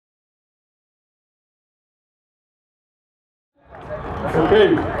Okay.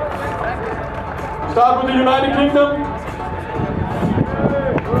 Start with the United Kingdom.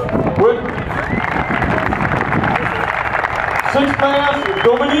 With 6 players: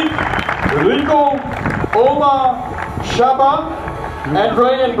 Dominique, Rico, Omar, Shaba,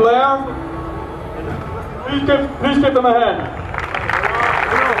 Andre, and Blair. Please give them a hand.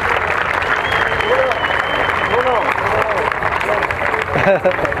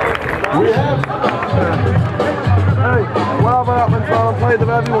 We have. Hey, whatever happens, I'll play the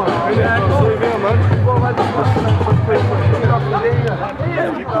baby one.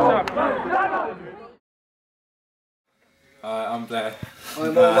 I'm Blair.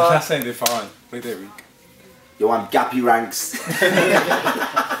 I'm Omar. That's ended fine. Play that week. Yo, I'm Gappy Ranks.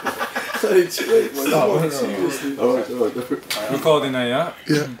 Recording now, yeah?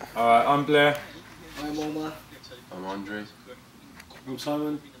 Yeah. Alright, I'm Blair. I'm Omar. I'm Andre. I'm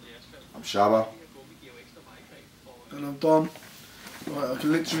Simon. I'm Shaba. And I'm Dom. Right, I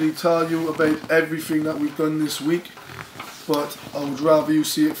can literally tell you about everything that we've done this week, but I would rather you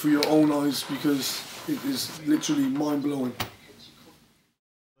see it through your own eyes because it is literally mind-blowing.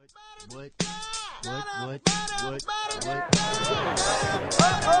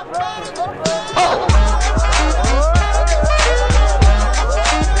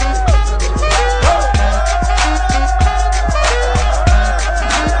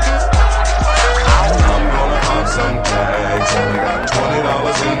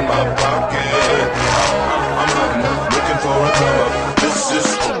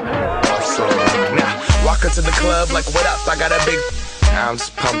 To the club, like what up? I got a big. I'm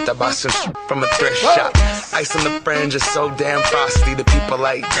just pumped. I bought some from a thrift shop. Ice on the fringe is so damn frosty. The people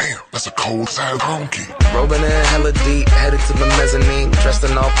like, damn, that's a cold side honky. Rolling in hella deep, headed to the mezzanine. Dressed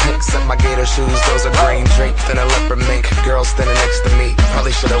in all pink, set my gator shoes. Those are green draped in a leopard mink. Girl standing next to me.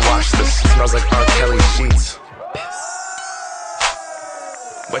 Probably should have washed this. Smells like R. Kelly sheets.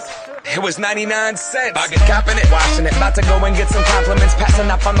 What? It was 99 cents. I get copping it, washing it. About to go and get some compliments. Passing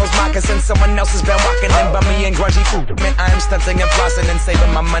up on those moccasins. Someone else has been walking in bummy and grungy food. Man, I am stunting and flossing and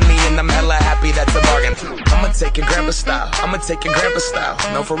saving my money, and I'm hella happy that's a bargain. I'ma take your grandpa style. I'ma take your grandpa style.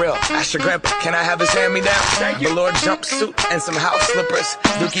 No, for real. Ask your grandpa, can I have his hand-me-down? Velour jumpsuit and some house slippers.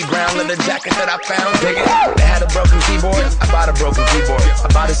 Dookie brown leather jacket that I found. Dig it. They had a broken keyboard. I bought a broken keyboard. I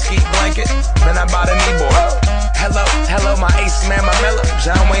bought a ski blanket. Then I bought a kneeboard. Hello, hello, my ace man, my mellow.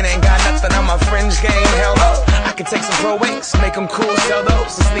 John Wayne ain't got nothing on my fringe game, hell no. I can take some pro wings, make them cool, sell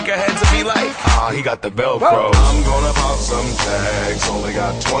those. The sneakerheads will be like, ah, he got the Velcro. I'm gonna pop some tags, only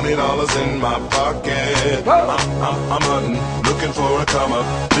got $20 in my pocket. I'm hunting, looking for a come up.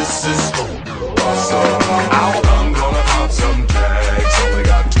 This is awesome. I'm gonna pop some tags, only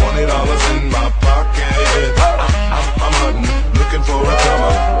got $20 in my pocket. I'm hunting, looking for a come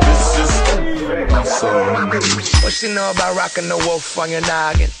up. This is awesome. What she know about rocking the wolf on your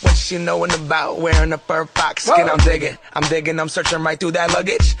noggin? What she knowin' about wearing a fur fox skin? I'm digging, I'm searching right through that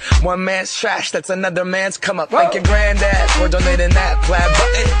luggage. One man's trash, that's another man's come up. Thank your granddad for donating that plaid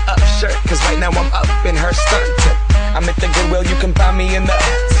button up shirt, cause right now I'm up in her skirt. I'm at the Goodwill, you can find me in the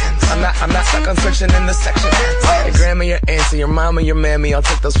I'm not stuck on searching in the section. Your grandma, your auntie, your mama, your mammy. I'll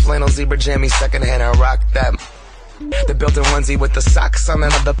take those flannel zebra jammies secondhand and rock them. The built-in onesie with the socks on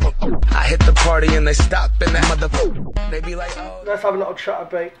that mother. I hit the party and they stop in that mother. They be like, oh. Let's have a little chat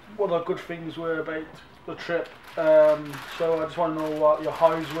about what the good things were about the trip. So I just want to know what your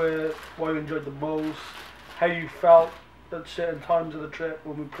highs were, what you enjoyed the most, how you felt at certain times of the trip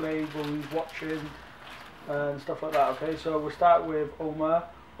when we played, when we was watching, and stuff like that. Okay, so we'll start with Omar.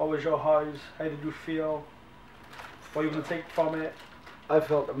 What was your highs? How did you feel? What are you going to take from it? I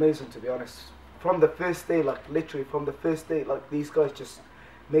felt amazing, to be honest. From the first day, like literally from the first day, like these guys just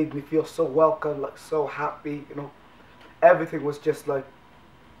made me feel so welcome, like so happy, you know. Everything was just like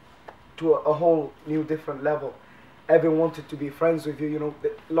to a whole new different level. Everyone wanted to be friends with you, you know.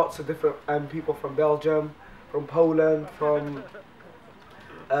 Lots of different people from Belgium, from Poland, from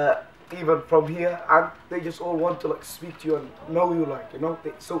even from here, and they just all want to like speak to you and know you, like, you know.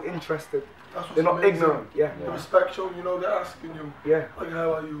 They're so interested. They're not amazing. ignorant. Yeah. The respect show, you know, they're asking you, yeah, like,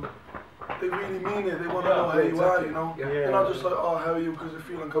 how are you? They really mean it. They want to know how you are, you know. Yeah. They're not just like, oh, how are you? Because they're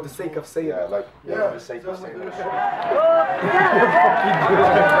feeling For the sake of saying it. Like, yeah, the sake of saying it.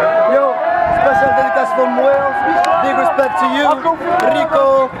 Yo, special dedication from Wales. Big respect to you,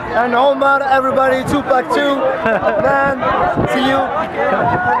 Rico and Omar, everybody, Tupac too. Man, see you.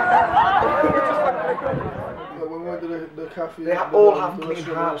 When we went to the cafe, they all have clean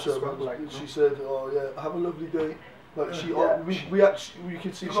hands as well. Like, she said, oh yeah, have a lovely day. Like we actually, you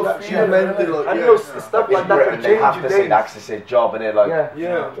can see she actually meant it. Like, and you know, stuff like that can they have change to your say day. that's the job, innit? Like,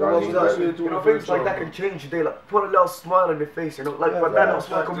 You know, things like that can change your day. Like, put a little smile on your face. You know, like Panna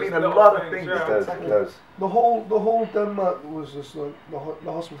can mean a lot of things. It does. The whole Denmark was just like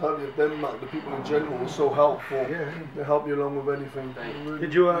the hospitality of Denmark. The people in general were so helpful. They help you along with anything.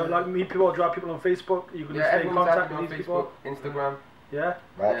 Did you like meet people or drop people on Facebook? You can stay in contact with these people. Instagram. Yeah.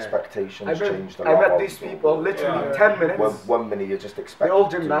 My expectations changed a lot. I met these people literally in 10 minutes. One minute you're just expecting all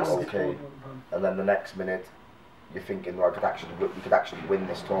to do gymnasts. okay, and then the next minute you're thinking, well, we could actually win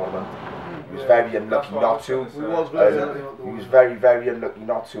this tournament. He was very unlucky not to. He was very, very unlucky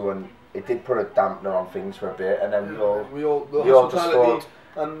not to, and it did put a dampener on things for a bit. And then we all just thought,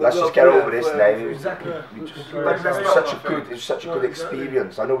 let's just get over this now. It was such a good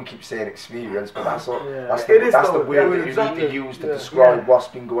experience. I know we keep saying experience, but that's the word that you need to use to describe what's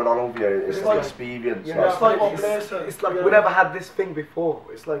been going on over here. It's the experience. It's like we never had this thing before.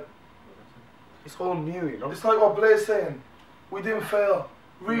 It's like it's all new, you know. It's like what Blair's saying. We didn't fail.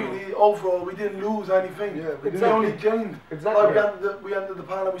 Really, overall, we didn't lose anything. We only gained. Like we entered the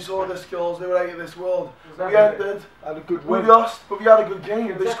Panna, we saw their skills, they were out of this world. We entered, we lost, but we had a good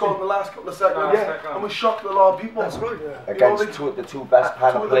game. They scored in the last couple of seconds, and we shocked a lot of people. That's right. Against the two best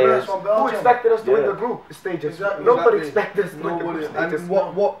Panna players. Who expected us to win the group stages? Nobody expected us to win the group stages. And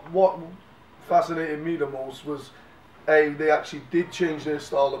what fascinated me the most was, they actually did change their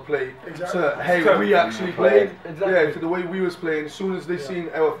style of play to we actually played. To the way we was playing. As soon as they seen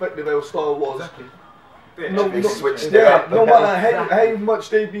how effective our style was, they switched no matter how much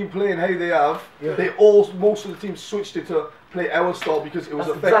they've been playing, how they have, most of the teams switched it to play our style because it was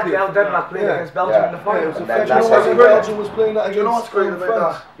effective. Exactly how Denmark played against Belgium in the final. It was effective. Belgium was playing that against. You know what's great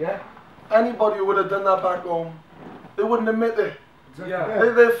about that? Anybody who would have done that back home, they wouldn't admit it.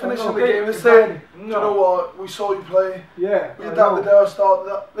 They're finishing the game, they're saying, you know what, we saw you play, we adapted our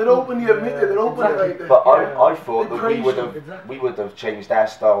style. They'd openly admit it, they'd openly like that. But I thought that we would have changed our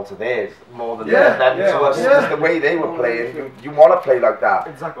style to theirs more than them to us. Because the way they were playing, you want to play like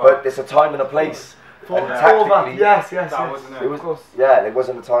that. But there's a time and a place. And tactically, there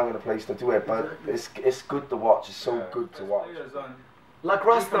wasn't a time and a place to do it. But it's good to watch. It's so good to watch. Like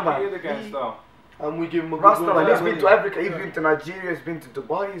Rastaman. And we give him a good Rastaman, he's been to Africa, he's been to Nigeria, he's been to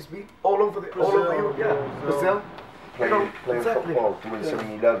Dubai, he's been all over Europe, Brazil. Playing football, doing something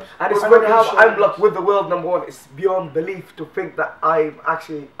he loves. And it's funny how I'm like with the world #1. It's beyond belief to think that I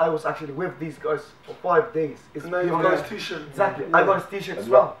was actually with these guys for 5 days. It's and now you got his t-shirt. Exactly, I got his t-shirt as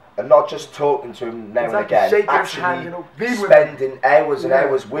well. And not just talking to him now and again, shaking actually his hand, you know, being spending hours and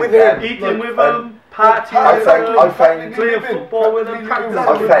hours with him, eating with him, partying I football with him. I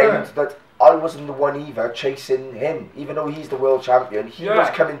found that I wasn't the one either chasing him, even though he's the world champion. He was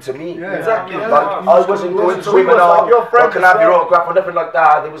coming to me. Exactly. Like, I wasn't going to him and I can have your autograph or nothing like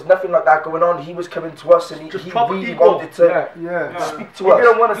that. There was nothing like that going on. He was coming to us and he really wanted to speak to us. He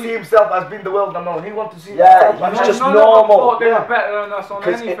didn't want to see himself as being the world #1. He wanted to see himself he was just normal. They were better than us on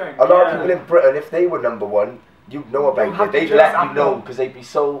anything. A lot of people in Britain, if they were #1, you'd know about it. They'd let you know because they'd be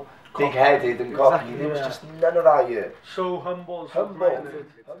so big-headed and cocky. There was just none of that here. So humble.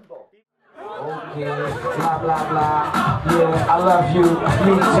 Okay, blah blah blah. Yeah, I love you.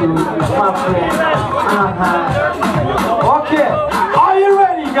 Me too, my friend. Okay, are you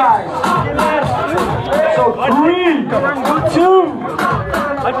ready, guys? So 3, 2,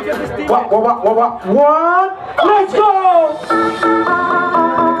 1, let's go!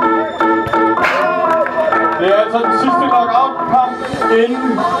 Det er altså den sidste knockout-kamp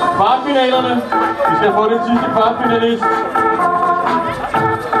inden kvartfinalerne. Vi skal få den sidste kvartfinalist.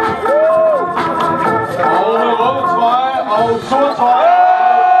 Og med rød trøje og sort trøje.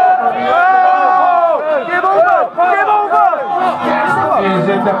 Game over! Game over! Is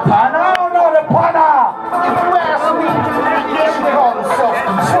it the Panna or not the Panna? If you ask me, he should call himself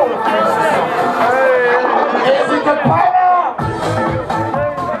control. Is it the Panna?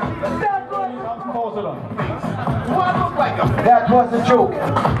 That was a joke.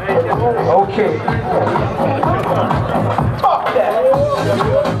 Okay. Fuck that.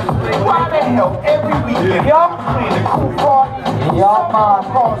 Why the hell every weekend y'all playing the cool party? Y'all man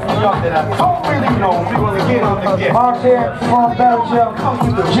calls me up that I don't really know. We wanna get on the get. Martin from Belgium.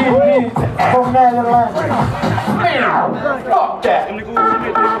 Jimmy from Netherlands. Man, fuck that.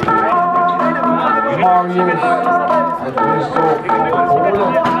 Marius and Crystal.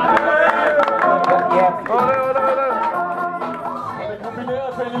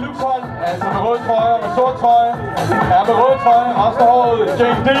 Altså med rød trøje og med sort trøje. Ja, med rød trøje. Resten af året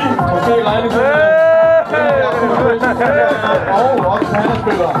JD. Måske Lejning. Og også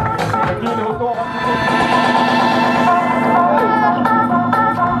Panna-spillere.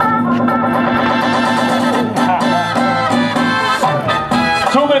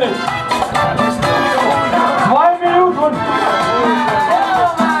 minutes. 2 Minuten.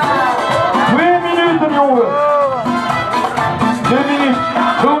 2 Minuten, jongen. 2 minuten.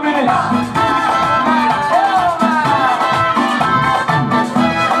 2 minutes.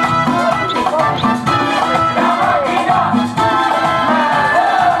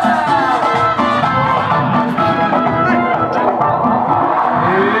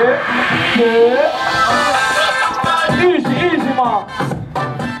 Easy, man.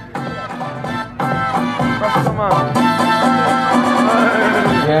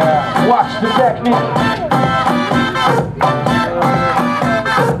 Yeah, watch the technique.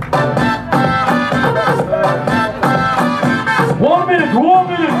 1 minute, 1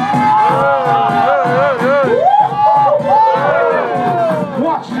 minute.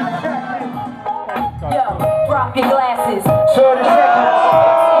 Watch the technique. Yo, drop your glasses. 30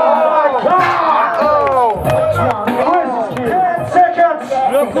 seconds.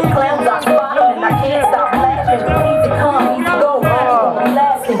 Clowns are spotting and I can't stop laughing. Easy come, easy go, won't be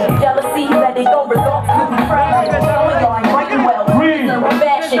lasting. Jealousy that they don't results could be frightening. Some of y'all ain't writing well. Reason with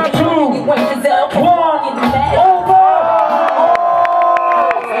fashion. You went to Zell, can you in the bag?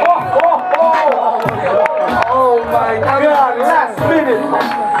 Oh my God, last minute.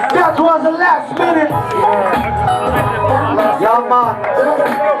 That was the last minute. Yeah, man.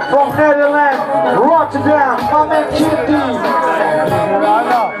 From Netherlands, Rotterdam, my man Kitty.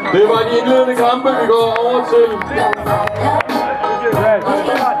 Det var de indledende kampe, vi går over til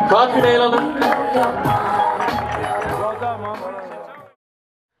kvartfinalerne.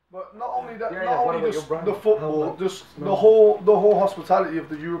 But not only that, not only just the football, just the whole hospitality of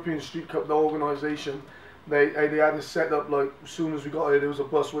the European Street Cup, the organisation. They had it set up like as soon as we got here, there was a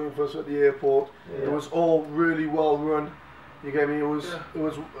bus waiting for us at the airport. Yeah. It was all really well run. You get me? It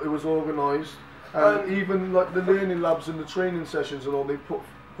was organised, and even like the learning labs and the training sessions and all they put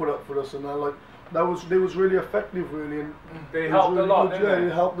up for us, and they was really effective, really, and they helped really a lot. Good, yeah,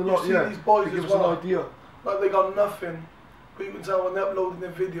 it helped a lot. You see these boys to give as us well, an idea. Like they got nothing, but you can tell when they're uploading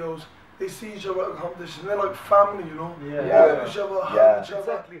their videos, they see each other at a competition. They're like family, you know. Yeah. Each other, hug each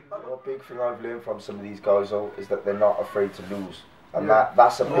other. Exactly. One big thing I've learned from some of these guys though is that they're not afraid to lose. And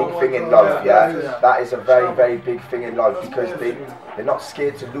that's a big thing in life, That is a very, very big thing in life because they're not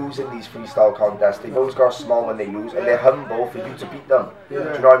scared to lose in these freestyle contests. They've always got a smile when they lose and they're humble for you to beat them. Do you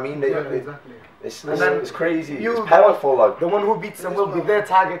know what I mean? It's crazy. It's powerful. Like the one who beats them will be their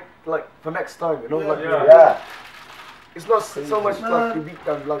target, like for next time. You know, It's not so much like you beat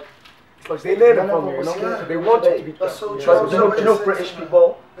them, like it's like they learn from you. You know, they want you to beat them. You know, British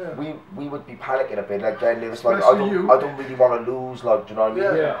people. We would be panicking a bit, like getting nervous, like I don't really want to lose, like, do you know what I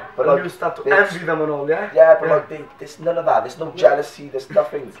mean? Yeah. But like like you start to envy them and all, Yeah, but like there's none of that. There's no jealousy. There's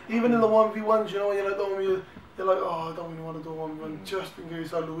nothing. Even in the 1v1s, you know, you're like, oh, I don't really want to do 1v1 just in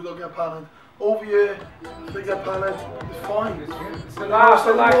case I lose, I'll get panned. Over here, they get panned, it's fine. It's the last,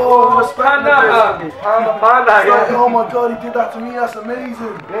 Panna. Like, oh my God, he did that to me, that's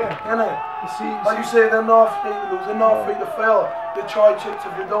amazing. You see, like you say, they're not afraid to lose, they're not afraid to fail. They try tricks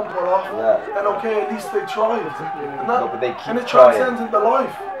if they don't pull off, then okay, at least they tried. And it transcends into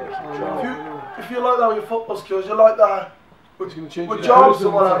life. If you like that with your football skills, you like that with jobs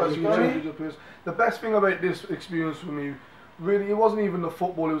or whatever. The best thing about this experience for me, really, it wasn't even the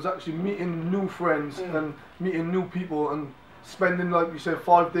football, it was actually meeting new friends and meeting new people and spending, like you said,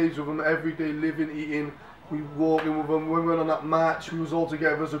 5 days with them every day, living, eating, we walking with them. When we went on that match, we was all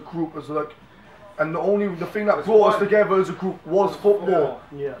together as a group, and the thing that brought us together as a group was football.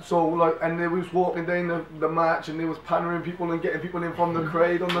 So like, and they was walking down the match, and they was pannering people and getting people in from the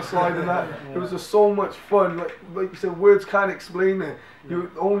crowd on the side and that. It was just so much fun. Like you said, words can't explain it. You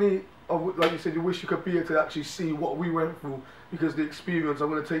only, like you said, you wish you could be here to actually see what we went through, because the experience, I'm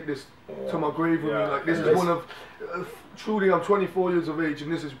going to take this to my grave with me. Like this is one of, truly, I'm 24 years of age,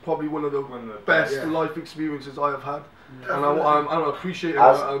 and this is probably one of the best life experiences I have had. And I appreciate it.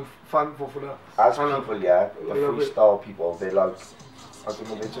 I'm thankful for that. As people, the freestyle people, they're like, I don't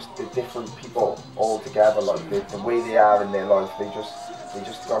know, they're different people all together. Like the way they are in their life, they're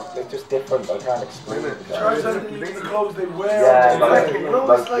just different. I can't explain it. The clothes they wear.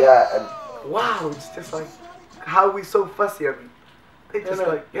 Wow, it's just like how we so fussy. I mean, they just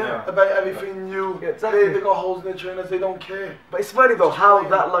about everything new. They got holes in their trainers. They don't care. But it's funny though how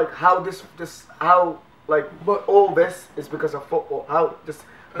that but all this is because of football. How just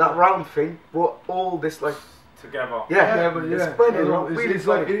that round thing brought all this like together. It's funny, really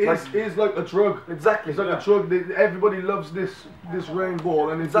funny. It is like a drug. Exactly. It's like a drug. Everybody loves this round ball,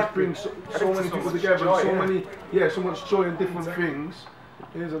 and it just brings so many people together. So much joy in different things.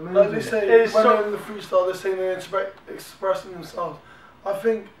 It is amazing. Like they say, when they're in the freestyle, they're saying they're expressing themselves. I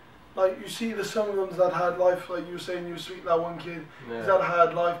think, like, you see the some of them that had life, like you were saying, you were sweet that one kid, that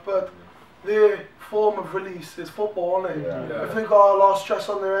had life, but their form of release is football, isn't it? Yeah. If they've got a lot of stress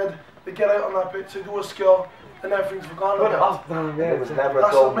on their head, they get out on that pitch, they do a skill, and everything's forgotten about. It was never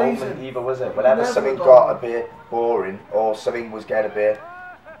a dull moment either, was it? Whenever something got a bit boring, or something was getting a bit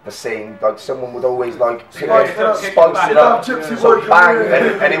the same, like someone would always like spice it up, so bang,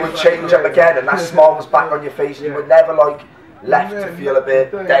 and it would change up again, and that smile was back on your face, and you were never like left to feel a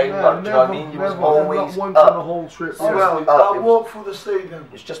bit down, like, do you know what I mean? You was always up. up. The whole trip. That walk through the stadium.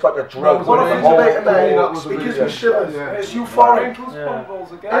 It's just like a drug. One of the things about it, it gives me shivers. It's euphoric.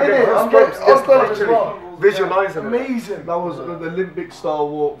 I'm visualizing amazing. That was the Olympic style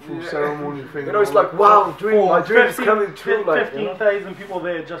walk through ceremony thing. You know, it's like, wow, my dream's coming true. Like, 15,000 people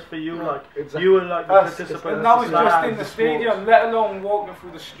there just for you, like, you were like the participants. And that was just in the stadium, let alone walking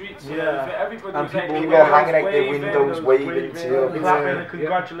through the streets. Everybody was like, people hanging out their windows, waving to you, clapping and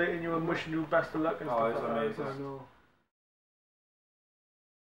congratulating you and wishing you best of luck and stuff like that.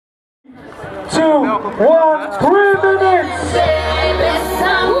 2, 1, 3 minutes!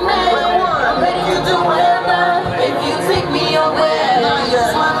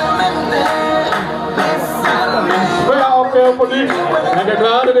 Fordi man kan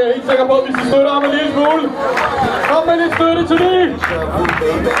klare det, det er jeg helt sikker på, hvis I støtter ham en lille smule. Kom med lidt støtte til det!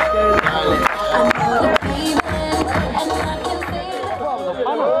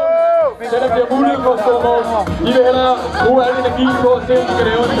 Så der bliver mulighed for at stå mål. I vil hellere bruge al energi på at se, om I kan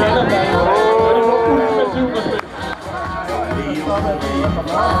lave en Panna. Og det får ultimativ respekt.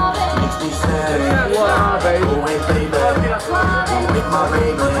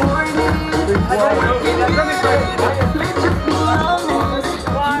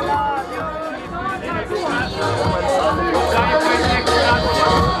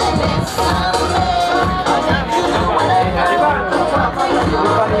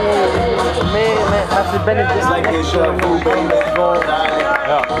 Benedict like his show. 20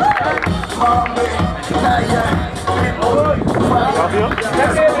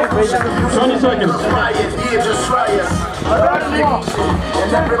 seconds. Just try it.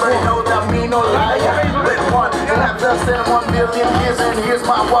 And everybody knows that me no liar. With one, and I've just said 1 million years, and here's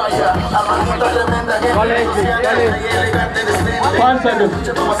my wire. I'm a hit of them in the head. 1 second.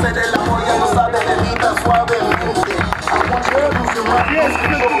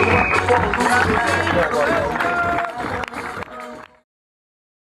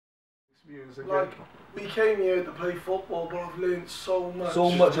 Like, we came here to play football, but I've learned so much. So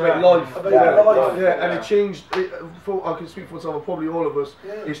much about life. Life. And it changed, I can speak for myself, probably all of us,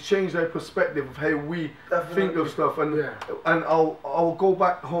 it's changed our perspective of how we think of stuff. And I'll go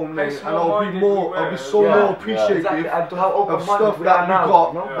back home now and I'll be so more appreciative of stuff that we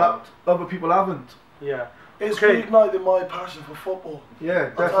got that other people haven't. Yeah. It's reignited my passion for football. Yeah,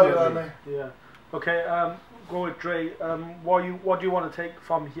 definitely. I'll tell you that, mate. Yeah. Okay, go with Dre. What do you want to take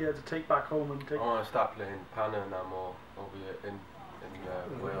from here to take back home and take? I want to start playing Panna now more over here in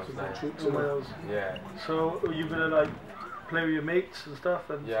Wales now. In Wales. Yeah. So are you gonna like play with your mates and stuff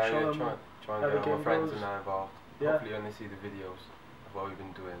and show them try and get all my friends and that involved. Hopefully when they see the videos of what we've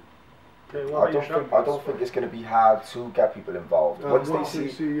been doing. Okay, I don't think it's going to be hard to get people involved. Once they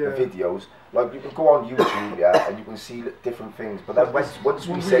see the videos, like you can go on YouTube, and you can see different things. But then once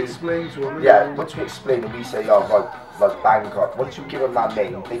we say, once we explain and we say, oh, like Bangkok, once you give them that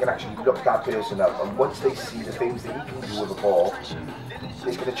name, they can actually look that person up. And once they see the things that he can do with a ball,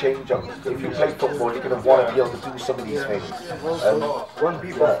 it's going to change up. If you play football, you're going to want to be able to do some of these things. When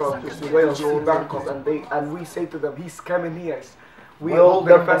people from Wales see Bangkok and we say to them, he's coming here. We hold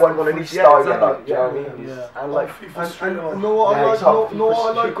them for one freestyle, like, you know what I mean? Yeah. And like,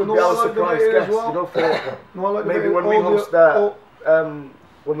 maybe when we host that,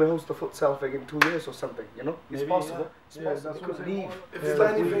 when we host the futsal thing in 2 years or something, you know, it's possible. It's possible. If there's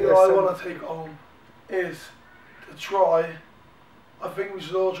anything that I want to take home, is to try. I think we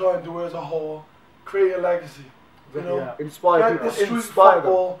should all try and do it as a whole, create a legacy. You know, inspire people, street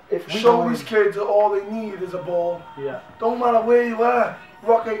football, show these kids that all they need is a ball. Don't matter where you are,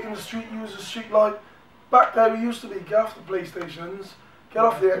 rock out in the street, use the street light. Back there we used to be, get off the PlayStations, get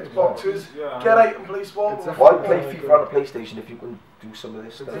off the Xboxes, get out and play sport. Why play FIFA on a PlayStation if you can do some of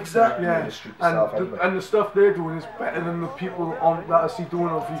this stuff? Exactly. Yeah. And the stuff they're doing is better than the people that I see doing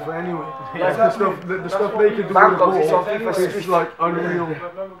on FIFA anyway. Like the stuff they can do on the ball is like unreal.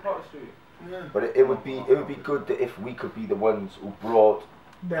 But it would be good that if we could be the ones who brought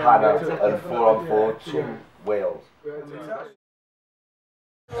Panna and 4-on-4 to Wales.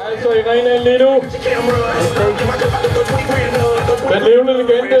 Altså Irene lige nu. Den levende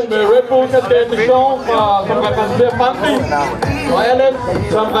legende med Red Bull-kasketten Sean, som repræsenterer Frankrig, og Alex,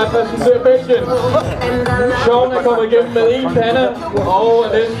 som repræsenterer Belgien. Sean er kommet igennem med 1 Panna, og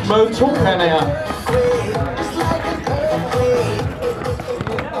Alex med 2 Pannaer.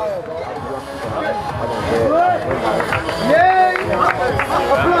 Yay!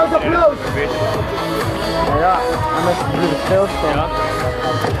 Applaus, applaus! Ja, han er blevet stilstand.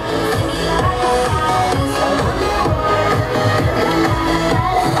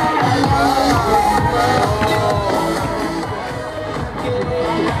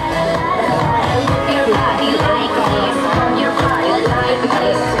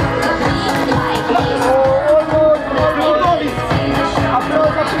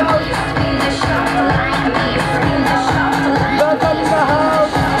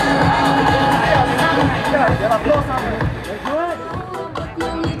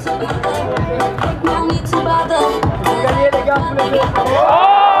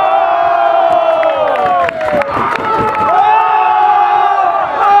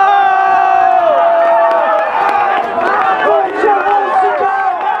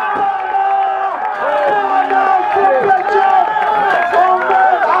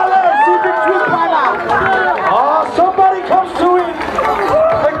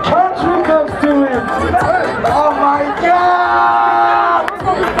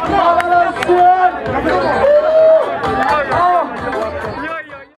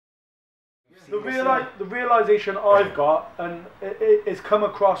 The realization I've got, and it's come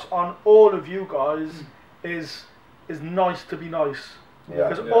across on all of you guys, is nice to be nice.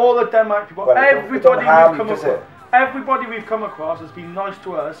 Because all the Denmark people, everybody we've come across has been nice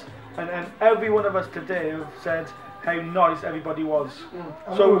to us, and every one of us today have said how nice everybody was.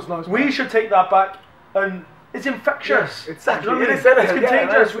 So nice, we should take that back, and it's infectious. Yeah, exactly. It's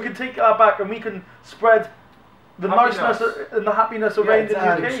contagious. We can take that back, and we can spread the niceness and the happiness around the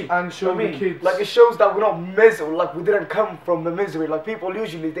UK. And show the kids. Like, it shows that we're not miserable, like we didn't come from the misery. Like, people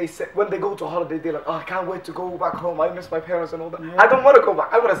usually, they say, when they go to holiday, they're like, oh, I can't wait to go back home, I miss my parents and all that. I don't want to go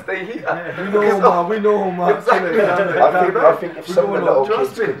back, I want to stay here. We know, man. Exactly. I think if some of the little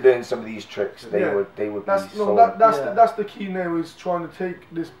kids could learn some of these tricks, they would be that's the key now, is trying to take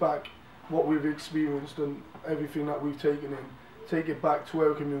this back, what we've experienced and everything that we've taken in, take it back to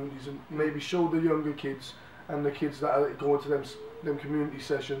our communities and maybe show the younger kids and the kids that are going to them community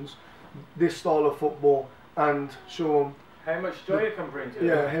sessions this style of football, and show them how much joy it can bring to them.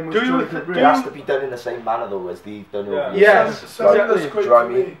 Yeah, how much joy it can bring. It has to be done in the same manner though as they've done over years. Something that's great for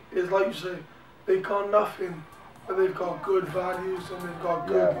me is, like you say, they got nothing, but they've got good values and they've got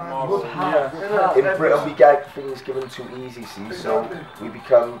good manners. In Britain we get things given too easy, see, so we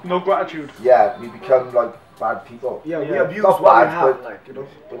become... No gratitude. Yeah, we become like bad people. Yeah, we abuse what we have, like, you know.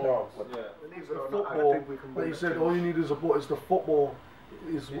 Football, like you said, all you need is the football.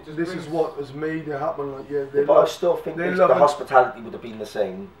 This is what has made it happen. Like, but I still think the hospitality would have been the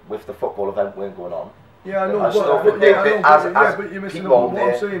same with the football event weren't going on. Yeah, I know. But you're missing out. What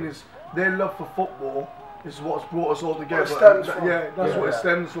I'm saying is, their love for football is what's brought us all together. That's what it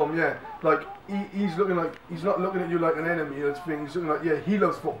stems from. Yeah, like he's not looking at you like an enemy. He's looking like, he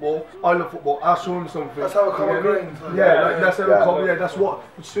loves football. I love football. I'll show him something. That's how common ground. That's how common. Yeah, that's what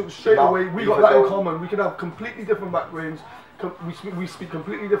straight away we got that in common. We can have completely different backgrounds. We speak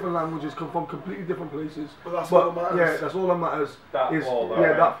completely different languages, come from completely different places. But that's all that matters. Yeah, that's all that matters. That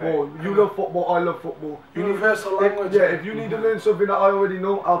ball. You love football, I love football. Universal language. If you need to learn something that I already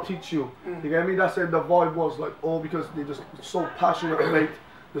know, I'll teach you. You get me? That's how the vibe was, like, all because they're just so passionate about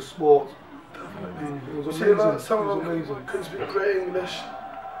the sport. It was amazing. Some of them couldn't speak great English.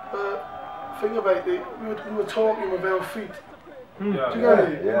 Think about it, we were talking with our feet. Do you get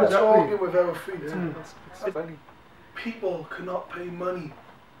me? We were talking with our feet. People cannot pay money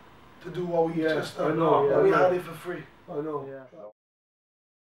to do what we just done. We had it for free. I know.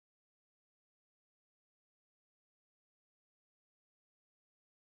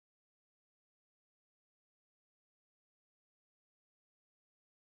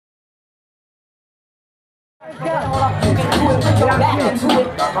 You can do it, put your back into it.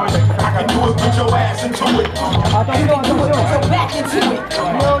 I can do it, put your ass into it. You can do it, put your back into it. I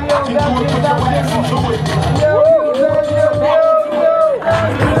can do it, put your ass into it. You can do it, put your back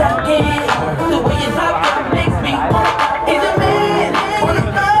into it. The way you talk, that makes me want. Is a man, wanna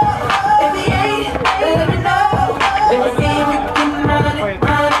know? If he ain't, let me know. Let me see if you can run it.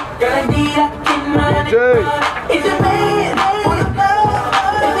 Girl, I need I can run it. Is a man, wanna know?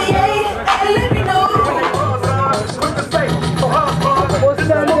 If he ain't, let me know.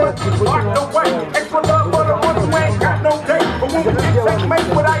 Walk no way, extra love for the ones who ain't got no day. But when we get sex, make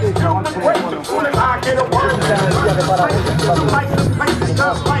what I do, and break the soon as I get a word.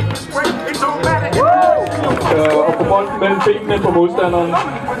 benene på modstanderen.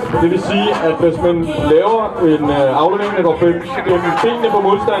 Det vil sige, at hvis man laver en aflevering, der går gennem benene på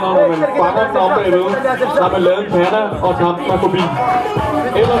modstanderen, og man fanger den om bagved, så har man lavet en panna, og kampen er forbi.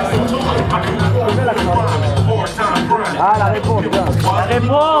 Ellers... Ah, la réponse, bien. La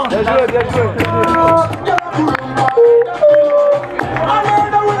réponse. Bien joué, bien joué.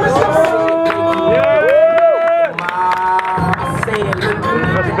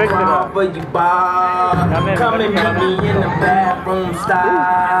 Come and meet me in the bathroom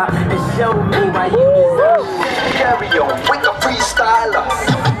style and show me why you deserve it. Carry on with the freestyler.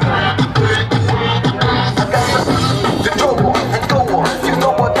 The go on and go on. You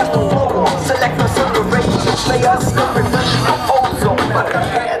know what that's the flow on. Select the separation. Play us slippery from ozone. But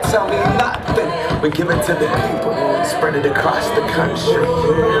can't tell me nothing. We give it to the people. Spread it across the country.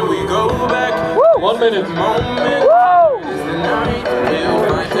 Here we go back. 1 minute. Moment.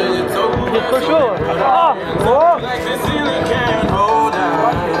 For sure. Like the ceiling can't hold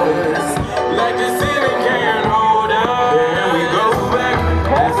us. Like the ceiling can't hold us. Here we go back.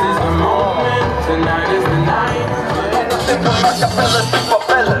 This is the moment. Tonight is the night. Fellas, people,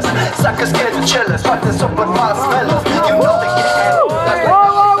 fellas. Suckers scared to chillers, but there's open mouth smellers. You know they get handled.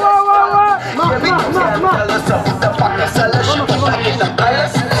 Yeah, we don't tell us up with the fucking sellers. Shoot them back in the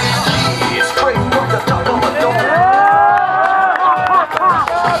palace. It's great from the top of the door.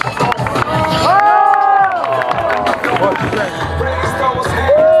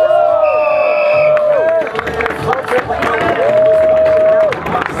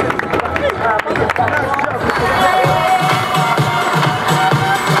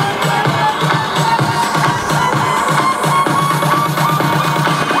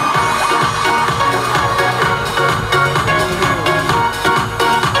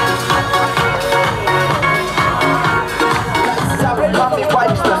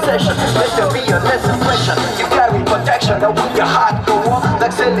 Let there be a less impression. You carry protection, now with your heart go on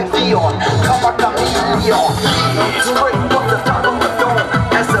like Celine Dion. Come on, come in, Leon. Straight from the top of the dome.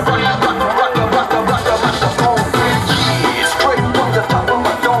 As a rocker, phone. Straight from the top of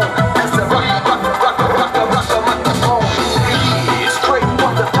the dome. As a rocker, phone. Straight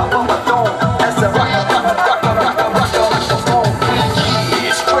from the top of the dome. As a rocker, phone.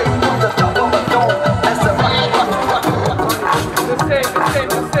 Straight from the top of the dome. As a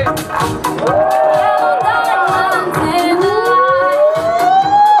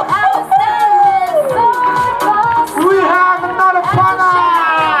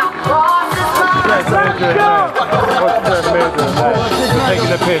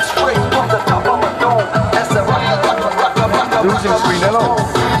Taking a piss.